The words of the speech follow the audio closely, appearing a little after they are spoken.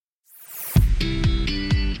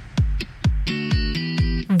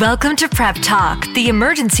Welcome to Prep Talk, the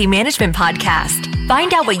emergency management podcast.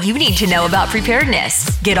 Find out what you need to know about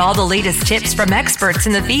preparedness, get all the latest tips from experts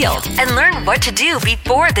in the field, and learn what to do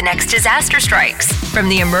before the next disaster strikes. From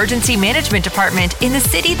the Emergency Management Department in the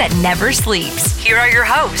city that never sleeps, here are your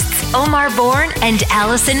hosts, Omar Bourne and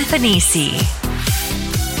Allison Panisi.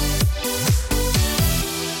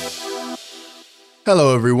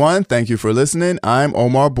 Hello, everyone. Thank you for listening. I'm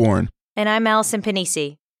Omar Bourne. And I'm Allison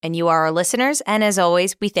Panisi. And you are our listeners, and as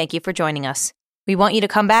always, we thank you for joining us. We want you to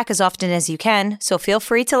come back as often as you can, so feel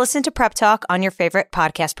free to listen to Prep Talk on your favorite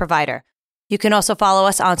podcast provider. You can also follow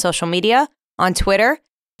us on social media, on Twitter,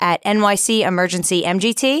 at NYC Emergency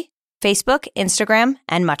MGT, Facebook, Instagram,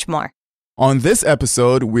 and much more. On this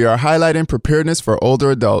episode, we are highlighting preparedness for older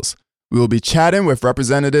adults. We will be chatting with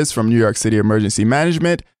representatives from New York City Emergency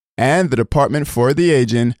Management and the Department for the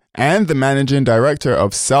Aging and the Managing Director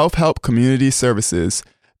of Self-Help Community Services,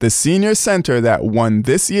 the senior center that won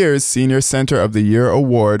this year's Senior Center of the Year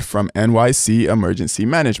award from NYC Emergency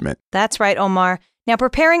Management. That's right, Omar. Now,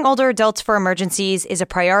 preparing older adults for emergencies is a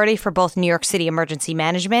priority for both New York City Emergency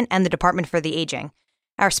Management and the Department for the Aging.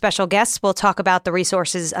 Our special guests will talk about the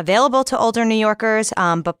resources available to older New Yorkers,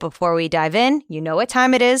 but before we dive in, you know what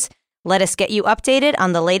time it is. Let us get you updated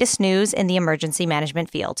on the latest news in the emergency management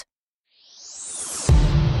field.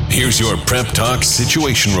 Here's your Prep Talk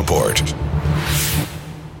Situation Report.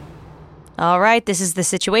 All right, this is the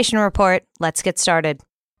situation report. Let's get started.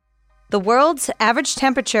 The world's average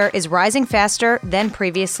temperature is rising faster than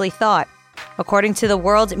previously thought. According to the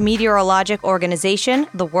World Meteorologic Organization,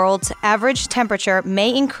 the world's average temperature may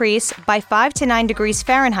increase by 5 to 9 degrees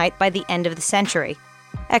Fahrenheit by the end of the century.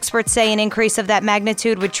 Experts say an increase of that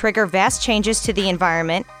magnitude would trigger vast changes to the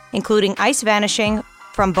environment, including ice vanishing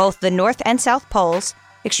from both the North and South Poles,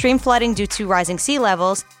 extreme flooding due to rising sea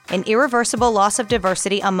levels, and irreversible loss of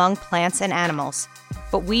diversity among plants and animals.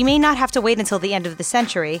 But we may not have to wait until the end of the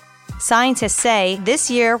century. Scientists say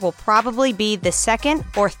this year will probably be the second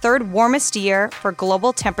or third warmest year for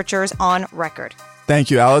global temperatures on record.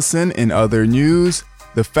 Thank you, Allison. In other news,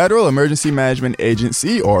 the Federal Emergency Management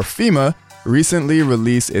Agency, or FEMA, recently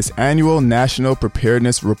released its annual National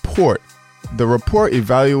Preparedness Report. The report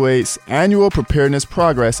evaluates annual preparedness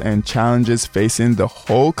progress and challenges facing the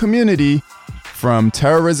whole community, from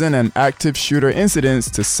terrorism and active shooter incidents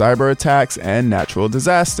to cyber attacks and natural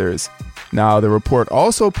disasters. Now, the report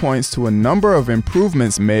also points to a number of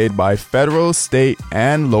improvements made by federal, state,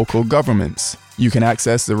 and local governments. You can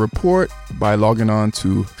access the report by logging on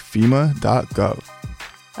to FEMA.gov.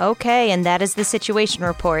 Okay, and that is the situation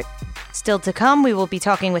report. Still to come, we will be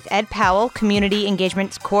talking with Ed Powell, Community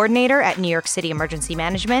Engagement Coordinator at New York City Emergency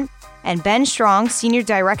Management, and Ben Strong, Senior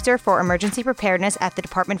Director for Emergency Preparedness at the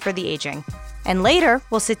Department for the Aging. And later,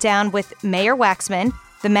 we'll sit down with Mayor Waxman,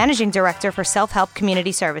 the Managing Director for Self-Help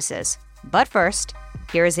Community Services. But first,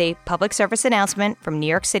 here is a public service announcement from New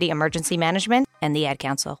York City Emergency Management and the Ad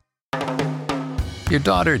Council. Your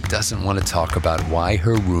daughter doesn't want to talk about why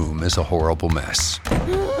her room is a horrible mess.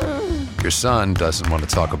 Your son doesn't want to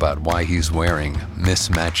talk about why he's wearing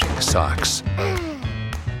mismatching socks.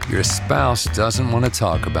 Your spouse doesn't want to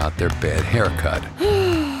talk about their bad haircut.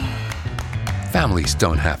 Families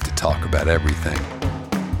don't have to talk about everything,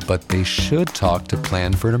 but they should talk to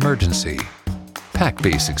plan for an emergency. Pack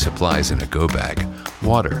basic supplies in a go bag: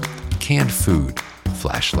 water, canned food,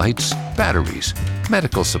 flashlights, batteries,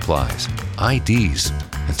 medical supplies, IDs,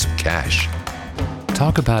 and some cash.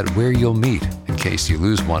 Talk about where you'll meet in case you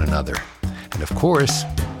lose one another. And of course,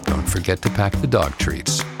 don't forget to pack the dog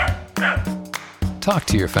treats. Talk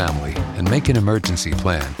to your family and make an emergency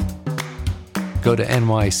plan. Go to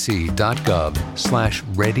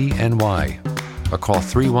nyc.gov/readyny or call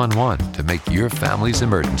 311 to make your family's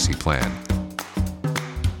emergency plan.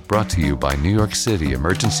 Brought to you by New York City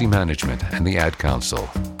Emergency Management and the Ad Council.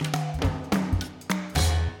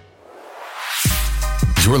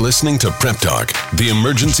 You're listening to Prep Talk, the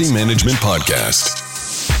Emergency Management Podcast.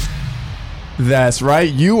 That's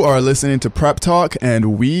right. You are listening to Prep Talk,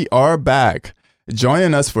 and we are back.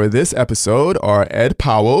 Joining us for this episode are Ed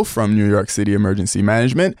Powell from New York City Emergency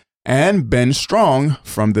Management and Ben Strong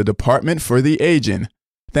from the Department for the Aging.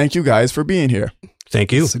 Thank you guys for being here.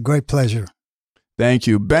 Thank you. It's a great pleasure. Thank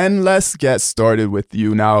you. Ben, let's get started with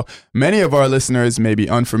you. Now, many of our listeners may be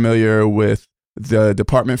unfamiliar with the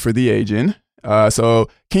Department for the Aging. So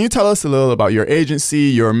can you tell us a little about your agency,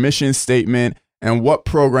 your mission statement, and what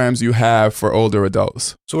programs you have for older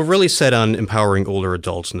adults? So we're really set on empowering older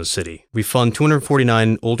adults in the city. We fund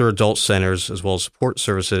 249 older adult centers as well as support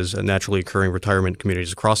services at naturally occurring retirement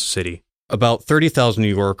communities across the city. About 30,000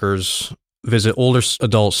 New Yorkers visit older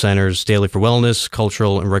adult centers daily for wellness,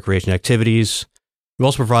 cultural, and recreation activities. We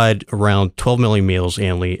also provide around 12 million meals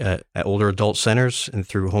annually at older adult centers and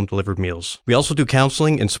through home-delivered meals. We also do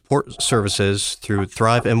counseling and support services through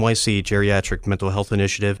Thrive NYC Geriatric Mental Health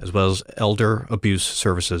Initiative, as well as elder abuse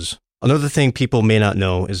services. Another thing people may not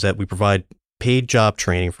know is that we provide paid job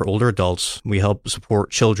training for older adults. We help support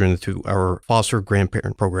children through our foster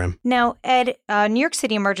grandparent program. Now, Ed, New York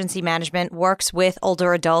City Emergency Management works with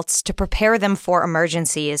older adults to prepare them for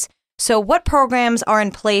emergencies. So what programs are in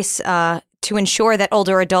place to ensure that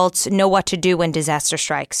older adults know what to do when disaster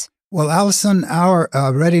strikes? Well, Allison, our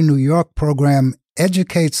Ready New York program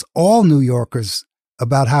educates all New Yorkers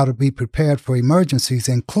about how to be prepared for emergencies,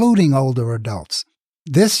 including older adults.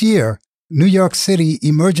 This year, New York City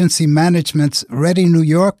Emergency Management's Ready New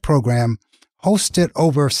York program hosted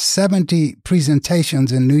over 70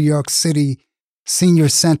 presentations in New York City senior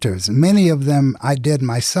centers. Many of them I did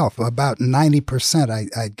myself, about 90%,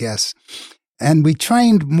 I guess. And we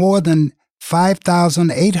trained more than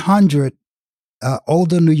 5,800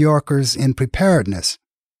 older New Yorkers in preparedness.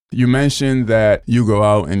 You mentioned that you go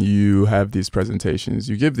out and you have these presentations,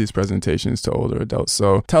 you give these presentations to older adults.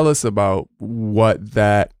 So tell us about what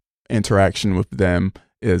that interaction with them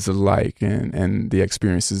is like and the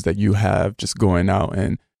experiences that you have just going out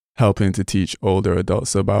and helping to teach older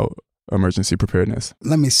adults about emergency preparedness.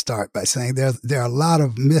 Let me start by saying there are a lot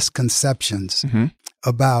of misconceptions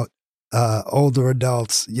about older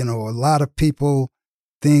adults. You know, a lot of people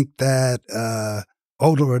think that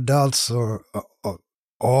older adults are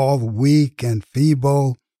all weak and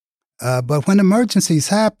feeble. But when emergencies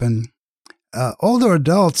happen, older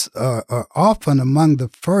adults are often among the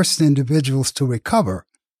first individuals to recover.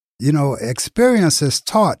 You know, experience has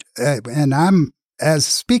taught, and I'm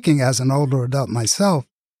speaking as an older adult myself,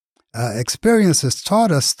 experience has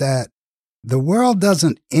taught us that the world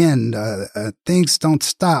doesn't end, things don't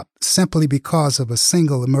stop simply because of a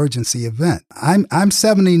single emergency event. I'm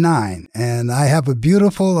 79, and I have a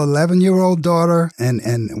beautiful 11-year-old daughter,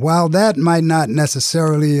 and while that might not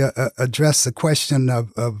necessarily address the question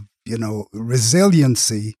of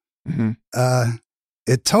resiliency,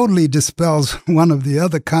 it totally dispels one of the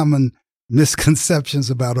other common misconceptions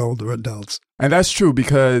about older adults. And that's true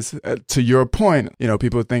because to your point,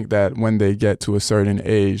 people think that when they get to a certain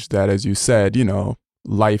age that, as you said,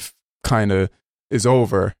 life kind of is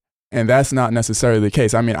over. And that's not necessarily the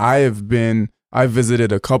case. I mean, I've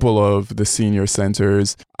visited a couple of the senior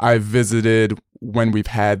centers. I've visited when we've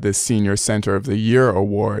had the Senior Center of the Year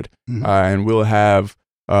award, and we'll have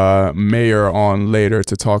Mayor on later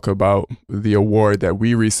to talk about the award that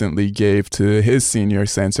we recently gave to his senior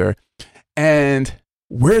center. And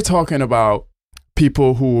we're talking about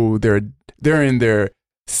people who they're in their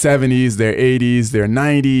 70s, their 80s, their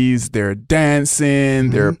 90s, they're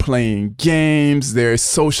dancing, they're playing games, they're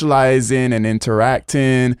socializing and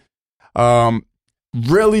interacting,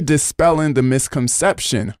 really dispelling the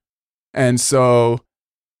misconception. And so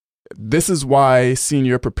this is why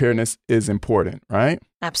senior preparedness is important, right?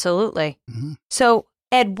 Absolutely. So,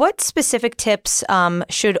 Ed, what specific tips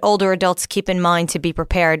should older adults keep in mind to be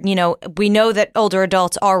prepared? We know that older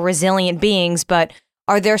adults are resilient beings, but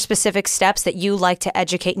are there specific steps that you like to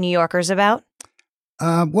educate New Yorkers about?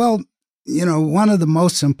 Well, one of the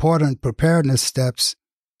most important preparedness steps,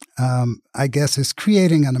 I guess, is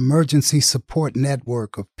creating an emergency support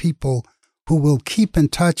network of people who will keep in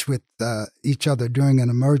touch with each other during an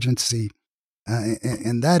emergency.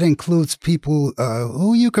 And that includes people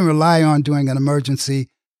who you can rely on during an emergency.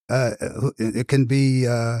 It can be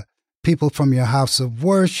people from your house of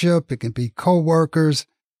worship. It can be coworkers,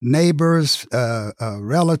 neighbors,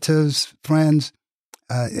 relatives, friends.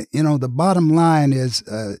 The bottom line is,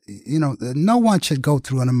 no one should go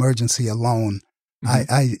through an emergency alone.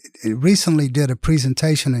 I recently did a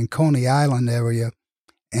presentation in Coney Island area,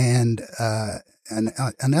 and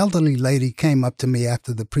an elderly lady came up to me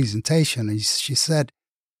after the presentation, and she said,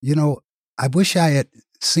 I wish I had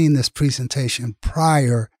seen this presentation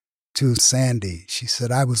prior to Sandy. She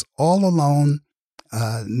said, I was all alone.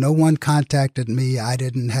 No one contacted me. I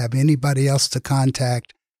didn't have anybody else to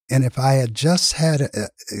contact. And if I had just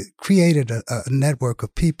created a network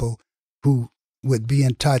of people who would be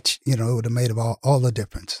in touch, it would have made all the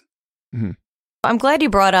difference. I'm glad you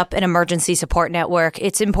brought up an emergency support network.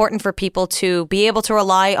 It's important for people to be able to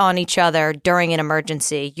rely on each other during an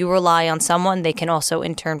emergency. You rely on someone, they can also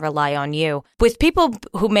in turn rely on you. With people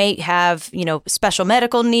who may have, special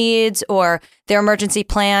medical needs, or their emergency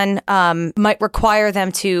plan might require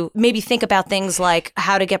them to maybe think about things like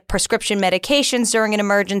how to get prescription medications during an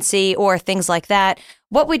emergency or things like that.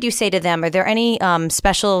 What would you say to them? Are there any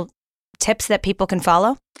special tips that people can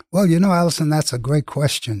follow? Well, Allison, that's a great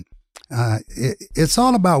question. It's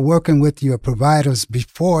all about working with your providers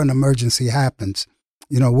before an emergency happens.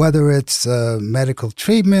 Whether it's medical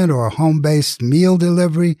treatment or home-based meal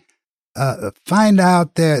delivery, find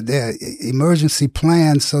out their emergency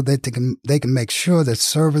plans so that they can make sure that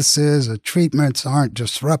services or treatments aren't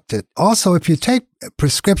disrupted. Also, if you take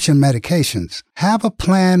prescription medications, have a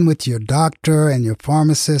plan with your doctor and your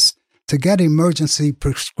pharmacist to get emergency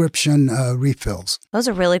prescription refills. Those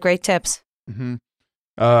are really great tips. Mm-hmm.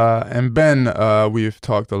 And Ben, we've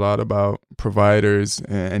talked a lot about providers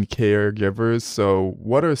and caregivers. So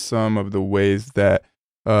what are some of the ways that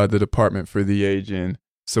the Department for the Aging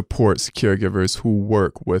supports caregivers who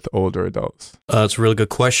work with older adults? It's a really good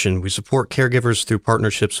question. We support caregivers through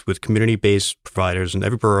partnerships with community-based providers in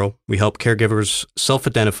every borough. We help caregivers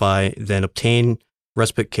self-identify, then obtain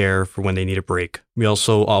respite care for when they need a break. We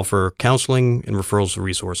also offer counseling and referrals of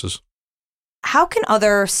resources. How can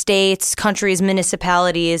other states, countries,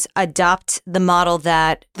 municipalities adopt the model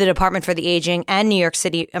that the Department for the Aging and New York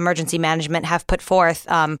City Emergency Management have put forth,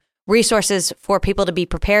 resources for people to be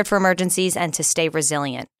prepared for emergencies and to stay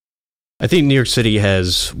resilient? I think New York City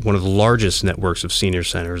has one of the largest networks of senior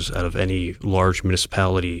centers out of any large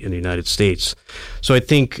municipality in the United States. So I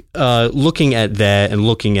think looking at that and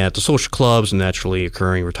looking at the social clubs and naturally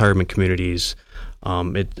occurring retirement communities,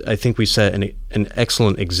 I think we set an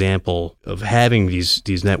excellent example of having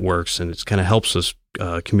these networks, and it kind of helps us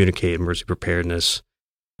communicate emergency preparedness.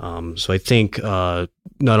 So I think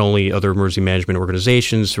not only other emergency management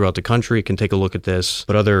organizations throughout the country can take a look at this,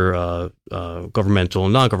 but other governmental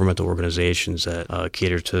and non-governmental organizations that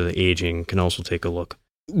cater to the aging can also take a look.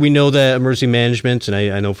 We know that emergency management, and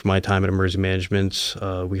I know from my time at emergency management,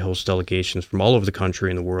 we host delegations from all over the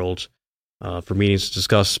country and the world for meetings to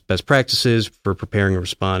discuss best practices for preparing and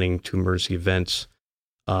responding to emergency events.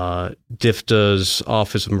 DFDA's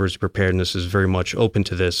Office of Emergency Preparedness is very much open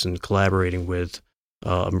to this and collaborating with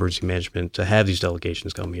emergency management to have these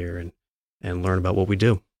delegations come here and learn about what we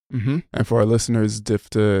do. Mm-hmm. And for our listeners,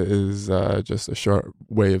 DFDA is just a short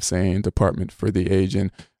way of saying Department for the Aging.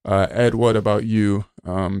 Ed, what about you,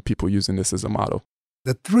 people using this as a model?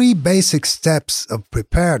 The 3 basic steps of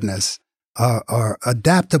preparedness are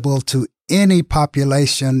adaptable to any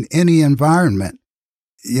population, any environment.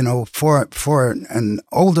 For an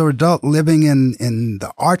older adult living in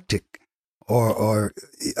the Arctic, or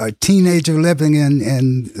a teenager living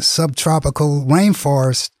in subtropical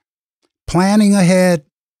rainforest, planning ahead,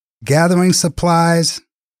 gathering supplies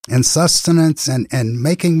and sustenance, and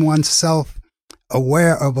making oneself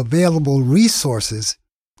aware of available resources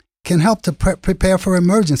can help to prepare for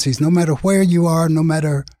emergencies, no matter where you are, no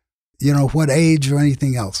matter what age or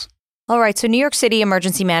anything else. All right, so New York City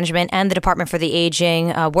Emergency Management and the Department for the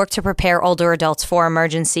Aging work to prepare older adults for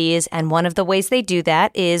emergencies, and one of the ways they do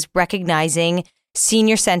that is recognizing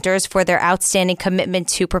senior centers for their outstanding commitment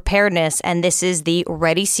to preparedness, and this is the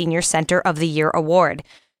Ready Senior Center of the Year Award.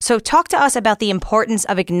 So talk to us about the importance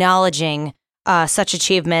of acknowledging such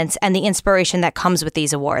achievements and the inspiration that comes with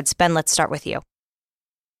these awards. Ben, let's start with you.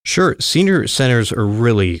 Sure. Senior centers are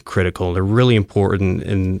really critical. They're really important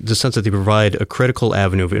in the sense that they provide a critical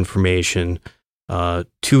avenue of information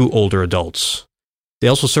to older adults. They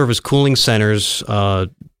also serve as cooling centers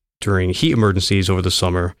during heat emergencies over the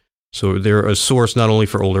summer. So they're a source not only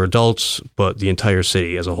for older adults, but the entire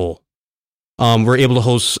city as a whole. We're able to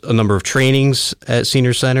host a number of trainings at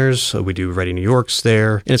senior centers. We do Ready New Yorks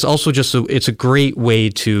there. And it's also just it's a great way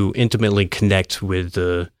to intimately connect with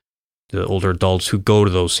the older adults who go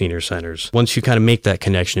to those senior centers. Once you kind of make that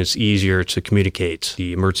connection, it's easier to communicate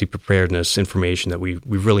the emergency preparedness information that we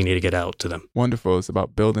really need to get out to them. Wonderful. It's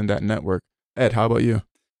about building that network. Ed, how about you?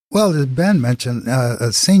 Well, as Ben mentioned,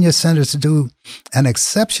 senior centers do an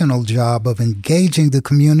exceptional job of engaging the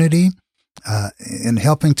community in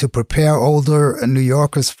helping to prepare older New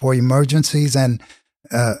Yorkers for emergencies, and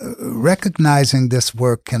recognizing this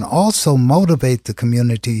work can also motivate the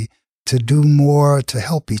community to do more to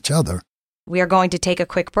help each other. We are going to take a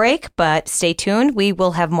quick break, but stay tuned. We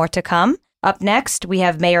will have more to come. Up next, we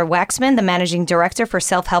have Mayor Waxman, the Managing Director for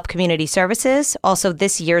Self-Help Community Services, also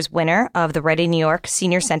this year's winner of the Ready New York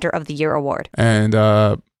Senior Center of the Year Award. And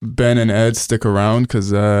Ben and Ed, stick around because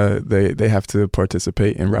they have to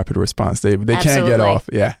participate in rapid response. They can't get off.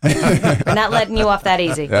 Yeah. We're not letting you off that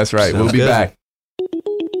easy. That's right. We'll be back.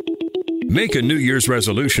 Make a New Year's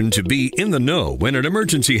resolution to be in the know when an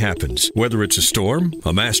emergency happens, whether it's a storm,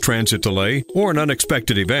 a mass transit delay, or an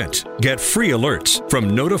unexpected event. Get free alerts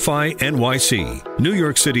from Notify NYC, New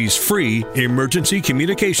York City's free emergency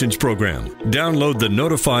communications program. Download the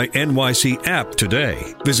Notify NYC app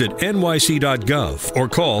today. Visit nyc.gov or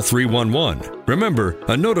call 311. Remember,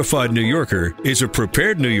 a notified New Yorker is a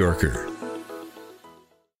prepared New Yorker.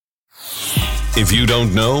 If you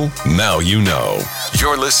don't know, now you know.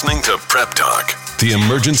 You're listening to Prep Talk, the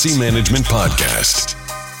Emergency Management Podcast.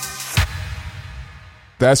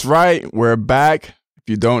 That's right. We're back. If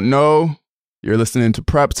you don't know, you're listening to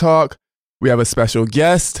Prep Talk. We have a special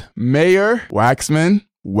guest, Mayor Waxman.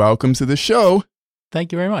 Welcome to the show.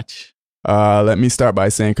 Thank you very much. Let me start by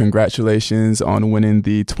saying congratulations on winning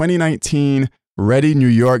the 2019 Ready New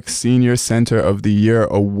York Senior Center of the Year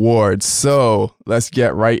Award. So let's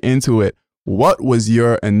get right into it. What was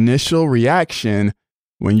your initial reaction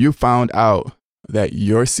when you found out that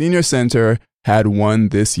your senior center had won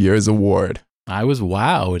this year's award? I was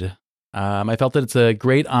wowed. I felt that it's a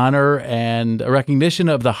great honor and a recognition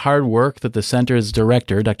of the hard work that the center's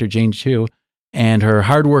director, Dr. Jane Chu, and her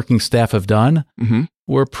hardworking staff have done. Mm-hmm.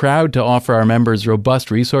 We're proud to offer our members robust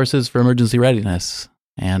resources for emergency readiness.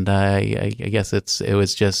 And I guess it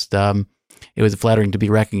was flattering to be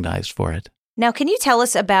recognized for it. Now, can you tell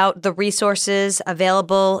us about the resources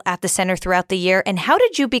available at the center throughout the year, and how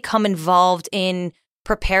did you become involved in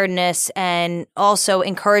preparedness and also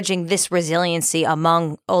encouraging this resiliency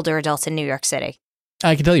among older adults in New York City?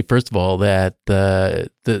 I can tell you, first of all, that the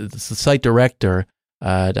site director,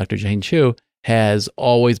 Dr. Jane Chu, has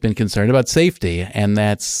always been concerned about safety. And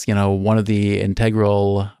that's, one of the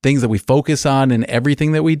integral things that we focus on in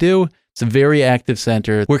everything that we do. It's a very active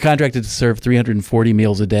center. We're contracted to serve 340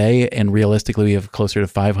 meals a day, and realistically, we have closer to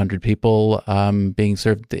 500 people being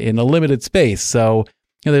served in a limited space. So,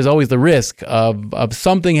 there's always the risk of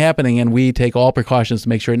something happening, and we take all precautions to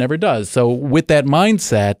make sure it never does. So, with that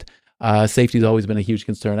mindset, safety has always been a huge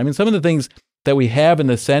concern. I mean, some of the things that we have in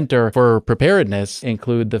the Center for Preparedness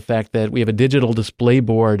include the fact that we have a digital display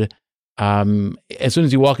board as soon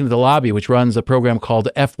as you walk into the lobby, which runs a program called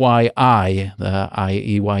FYI, the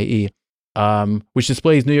IEYE, which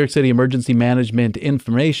displays New York City emergency management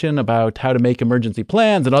information about how to make emergency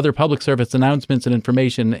plans and other public service announcements and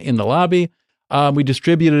information in the lobby. We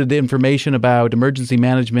distributed information about emergency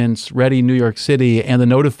management's Ready New York City and the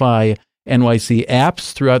Notify NYC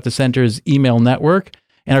apps throughout the center's email network.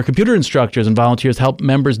 And our computer instructors and volunteers help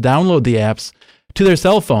members download the apps to their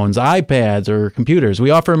cell phones, iPads, or computers.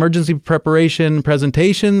 We offer emergency preparation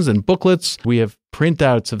presentations and booklets. We have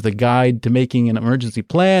printouts of the guide to making an emergency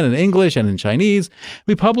plan in English and in Chinese.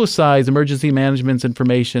 We publicize emergency management's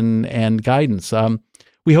information and guidance.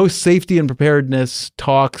 We host safety and preparedness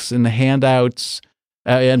talks and handouts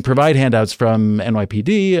and provide handouts from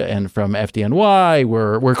NYPD and from FDNY.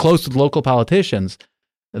 We're close with local politicians,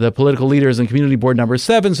 the political leaders and community board number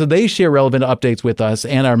 7, so they share relevant updates with us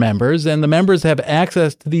and our members, and the members have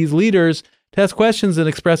access to these leaders to ask questions and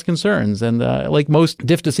express concerns. And like most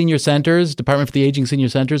DFTA senior centers, Department for the Aging senior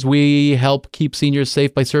centers, we help keep seniors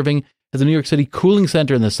safe by serving as a New York City cooling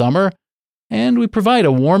center in the summer, and we provide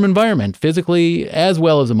a warm environment, physically as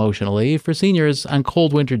well as emotionally, for seniors on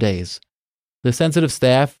cold winter days. The sensitive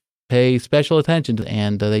staff pay special attention to,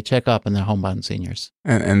 and they check up on their homebound seniors.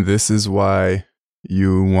 And this is why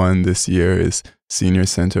you won this year's Senior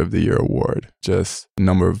Center of the Year Award. Just a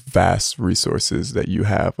number of vast resources that you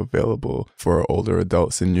have available for older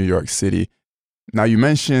adults in New York City. Now, you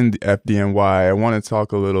mentioned FDNY. I want to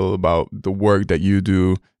talk a little about the work that you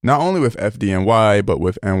do, not only with FDNY, but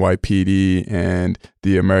with NYPD and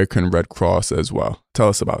the American Red Cross as well. Tell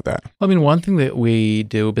us about that. I mean, one thing that we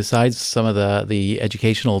do, besides some of the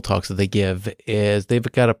educational talks that they give, is they've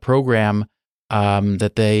got a program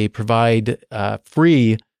that they provide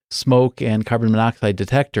free smoke and carbon monoxide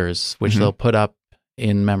detectors, which they'll put up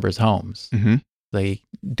in members' homes. Mm-hmm. They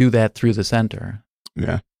do that through the center.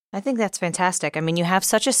 Yeah. I think that's fantastic. I mean, you have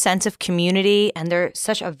such a sense of community, and there's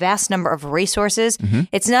such a vast number of resources. Mm-hmm.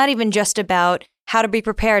 It's not even just about how to be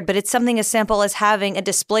prepared, but it's something as simple as having a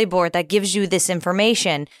display board that gives you this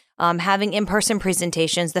information, having in-person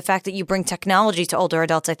presentations. The fact that you bring technology to older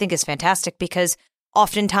adults, I think, is fantastic, because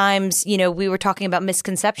oftentimes, we were talking about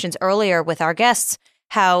misconceptions earlier with our guests,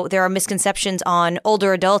 how there are misconceptions on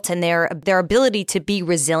older adults and their ability to be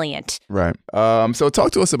resilient. Right. So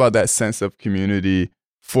talk to us about that sense of community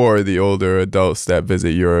for the older adults that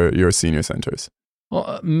visit your senior centers.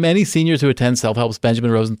 Well, many seniors who attend Self-Help's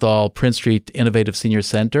Benjamin Rosenthal Prince Street Innovative Senior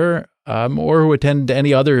Center, or who attend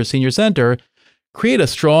any other senior center, create a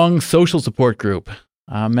strong social support group.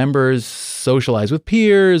 Members socialize with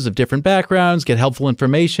peers of different backgrounds, get helpful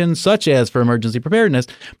information, such as for emergency preparedness,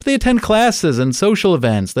 but they attend classes and social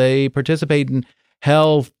events. They participate in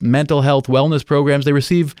health, mental health, wellness programs. They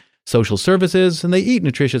receive social services, and they eat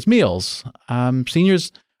nutritious meals.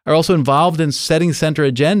 Seniors are also involved in setting center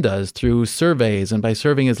agendas through surveys and by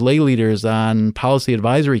serving as lay leaders on policy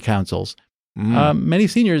advisory councils. Many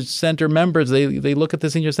senior center members, they look at the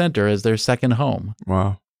senior center as their second home.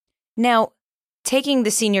 Wow. Now, taking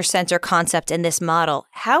the senior center concept in this model,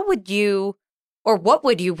 how would you, or what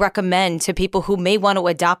would you recommend to people who may want to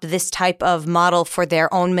adopt this type of model for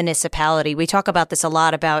their own municipality? We talk about this a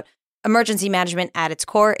lot about emergency management at its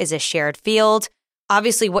core is a shared field.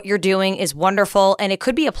 Obviously, what you're doing is wonderful, and it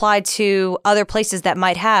could be applied to other places that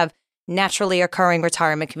might have naturally occurring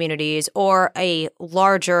retirement communities or a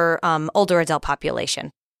larger older adult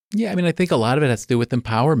population. Yeah, I mean, I think a lot of it has to do with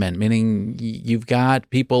empowerment, meaning you've got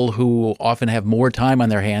people who often have more time on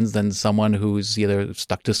their hands than someone who's either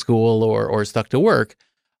stuck to school or stuck to work.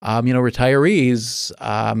 Retirees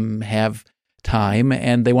have time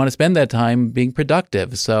and they want to spend that time being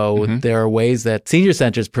productive. So there are ways that senior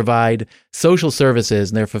centers provide social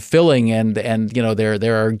services and they're fulfilling and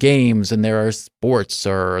there are games and there are sports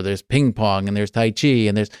or there's ping pong and there's Tai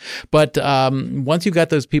Chi but once you've got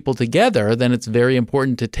those people together, then it's very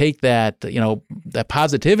important to take that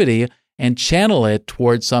positivity and channel it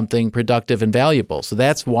towards something productive and valuable. So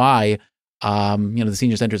that's why the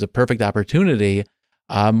senior center is a perfect opportunity.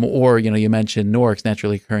 You mentioned NORCs,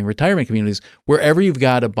 naturally occurring retirement communities, wherever you've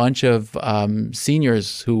got a bunch of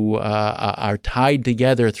seniors who are tied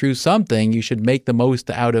together through something, you should make the most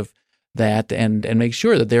out of that and make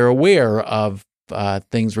sure that they're aware of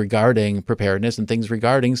things regarding preparedness and things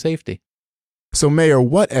regarding safety. So, Mayor,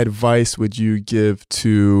 what advice would you give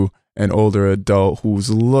to an older adult who's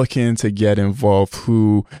looking to get involved,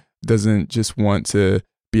 who doesn't just want to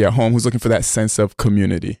be at home, who's looking for that sense of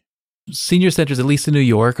community? Senior centers, at least in New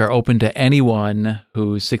York, are open to anyone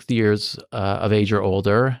who's 60 years of age or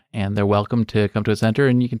older, and they're welcome to come to a center,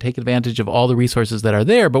 and you can take advantage of all the resources that are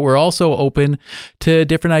there. But we're also open to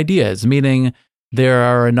different ideas, meaning there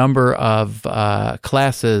are a number of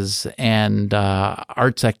classes and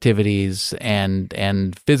arts activities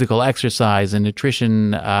and physical exercise and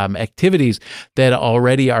nutrition activities that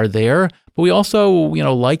already are there. But we also,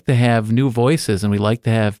 like to have new voices, and we like to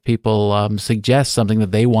have people suggest something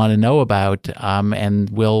that they want to know about, and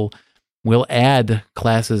we'll add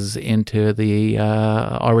classes into the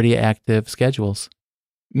already active schedules.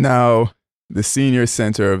 Now, the Senior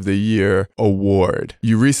Center of the Year award.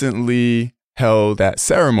 You recently held that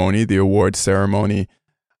ceremony, the award ceremony,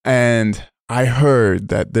 and I heard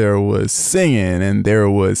that there was singing and there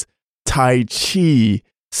was Tai Chi.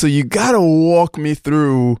 So you got to walk me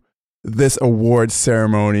through this award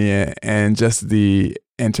ceremony and just the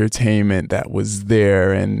entertainment that was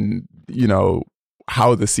there and,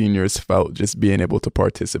 how the seniors felt just being able to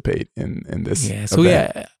participate in this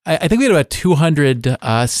event. I think we had about 200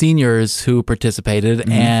 seniors who participated,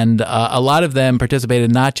 and a lot of them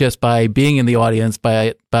participated not just by being in the audience,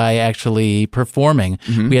 but by actually performing.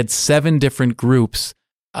 We had 7 different groups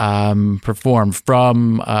perform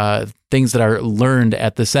from things that are learned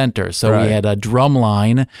at the center. So we had a drum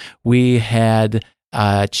line, we had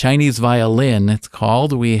Chinese violin, it's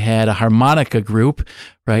called. We had a harmonica group,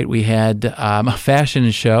 right? We had a fashion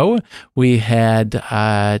show. We had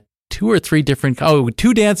 2 or 3 different,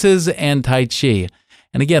 2 dances and Tai Chi.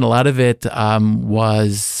 And again, a lot of it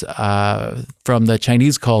was from the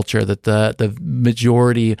Chinese culture that the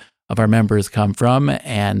majority of our members come from,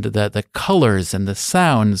 and the colors and the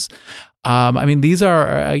sounds. These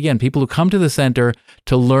are, again, people who come to the center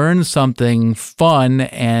to learn something fun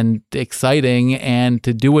and exciting and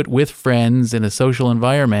to do it with friends in a social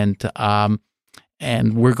environment.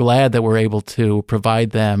 And we're glad that we're able to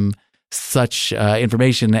provide them such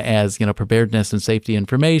information as, preparedness and safety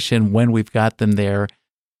information when we've got them there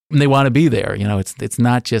and they want to be there. It's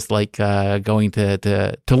not just like going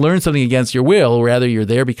to learn something against your will. Rather, you're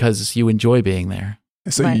there because you enjoy being there.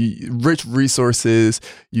 So rich resources,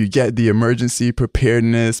 you get the emergency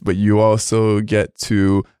preparedness, but you also get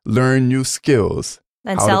to learn new skills.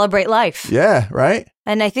 And celebrate life. Yeah, right?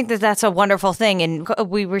 And I think that's a wonderful thing. And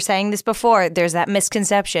we were saying this before, there's that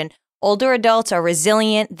misconception. Older adults are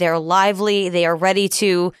resilient, they're lively, they are ready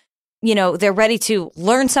to, they're ready to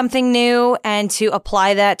learn something new and to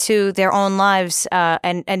apply that to their own lives.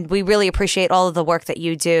 And we really appreciate all of the work that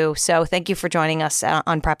you do. So thank you for joining us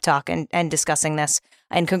on Prep Talk and discussing this.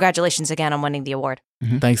 And congratulations again on winning the award.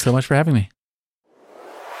 Thanks so much for having me.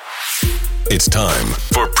 It's time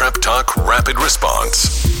for Prep Talk Rapid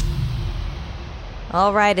Response.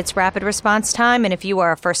 All right, it's rapid response time, and if you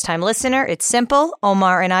are a first-time listener, it's simple.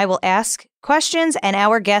 Omar and I will ask questions, and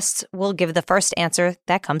our guests will give the first answer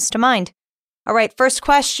that comes to mind. All right, first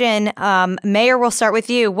question. Mayor, we'll start with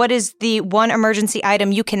you. What is the one emergency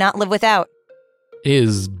item you cannot live without?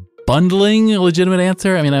 Is bundling a legitimate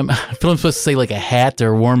answer? I mean, I feel I'm supposed to say like a hat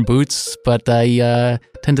or warm boots, but I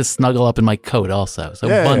tend to snuggle up in my coat also. So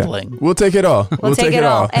bundling. Yeah. We'll take it all. We'll take it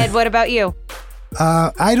all. Ed, what about you?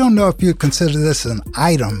 I don't know if you consider this an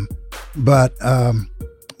item, but one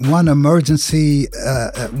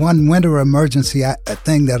winter emergency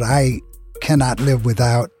thing that I cannot live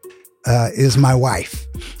without is my wife.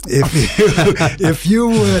 If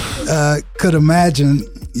you could imagine,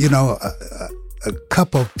 a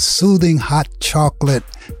cup of soothing hot chocolate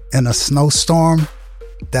in a snowstorm,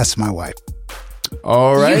 that's my wife.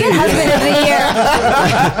 All right. You get husband of the year.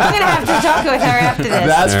 I'm going to have to talk with her after this.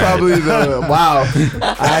 That's probably wow.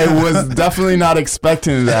 I was definitely not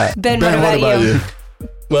expecting that. Ben, what about you?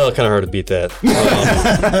 Well, kind of hard to beat that.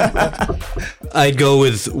 I'd go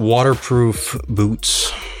with waterproof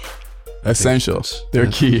boots. Essential.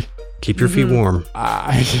 They're key. Keep your feet warm.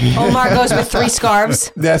 Omar goes with 3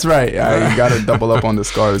 scarves. That's right. I got to double up on the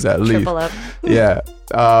scarves at least. Triple up. Yeah.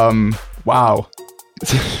 Wow.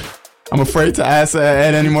 I'm afraid to ask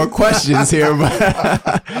Ed any more questions here.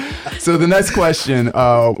 But so the next question,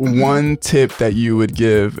 one tip that you would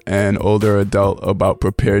give an older adult about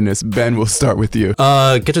preparedness. Ben, we'll start with you.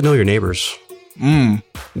 Get to know your neighbors.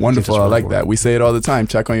 Wonderful. I like that. We say it all the time.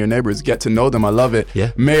 Check on your neighbors. Get to know them. I love it.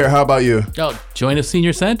 Yeah. Mayor, how about you? Oh, join a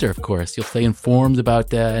senior center, of course. You'll stay informed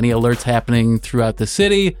about any alerts happening throughout the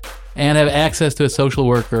city and have access to a social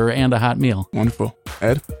worker and a hot meal. Wonderful.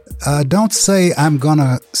 Ed? Don't say I'm going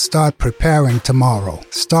to start preparing tomorrow.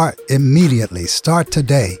 Start immediately. Start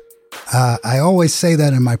today. I always say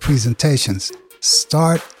that in my presentations.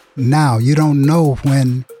 Start now. You don't know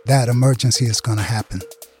when that emergency is going to happen.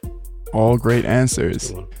 All great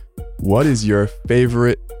answers. What is your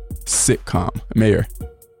favorite sitcom, Mayor?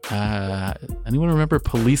 Anyone remember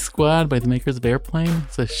Police Squad by the makers of Airplane?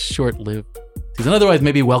 It's a short-lived season. Otherwise,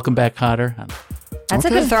 maybe Welcome Back, Kotter. That's a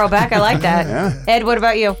good throwback. I like that. Yeah. Ed, what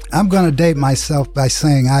about you? I'm going to date myself by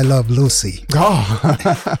saying I love Lucy. Oh.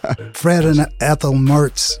 Fred and Ethel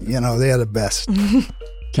Mertz, they're the best.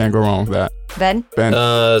 Can't go wrong with that. Ben?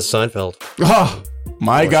 Seinfeld. Oh,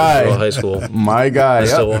 my guy. High school. My guy. I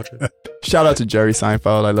still watch it. Shout out to Jerry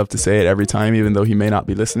Seinfeld. I love to say it every time, even though he may not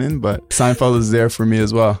be listening, but Seinfeld is there for me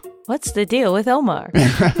as well. What's the deal with Omar?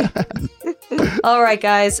 All right,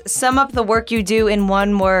 guys. Sum up the work you do in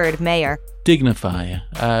one word, Mayor. Dignify,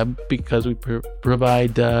 because we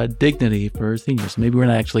provide dignity for seniors. Maybe we're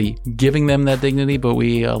not actually giving them that dignity, but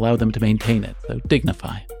we allow them to maintain it. So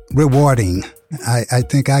dignify. Rewarding. I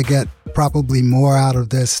think I get probably more out of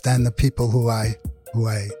this than the people who I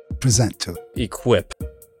present to. Equip.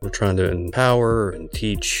 We're trying to empower and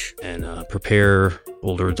teach and prepare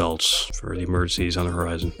older adults for the emergencies on the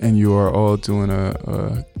horizon. And you are all doing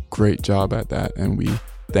a great job at that. And we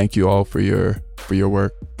thank you all for your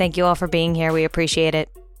work. Thank you all for being here. We appreciate it.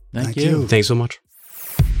 Thank you. Thanks so much.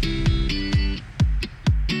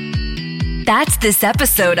 That's this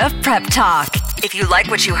episode of Prep Talk. If you like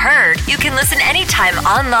what you heard, you can listen anytime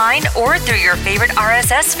online or through your favorite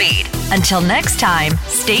RSS feed. Until next time,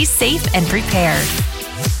 stay safe and prepared.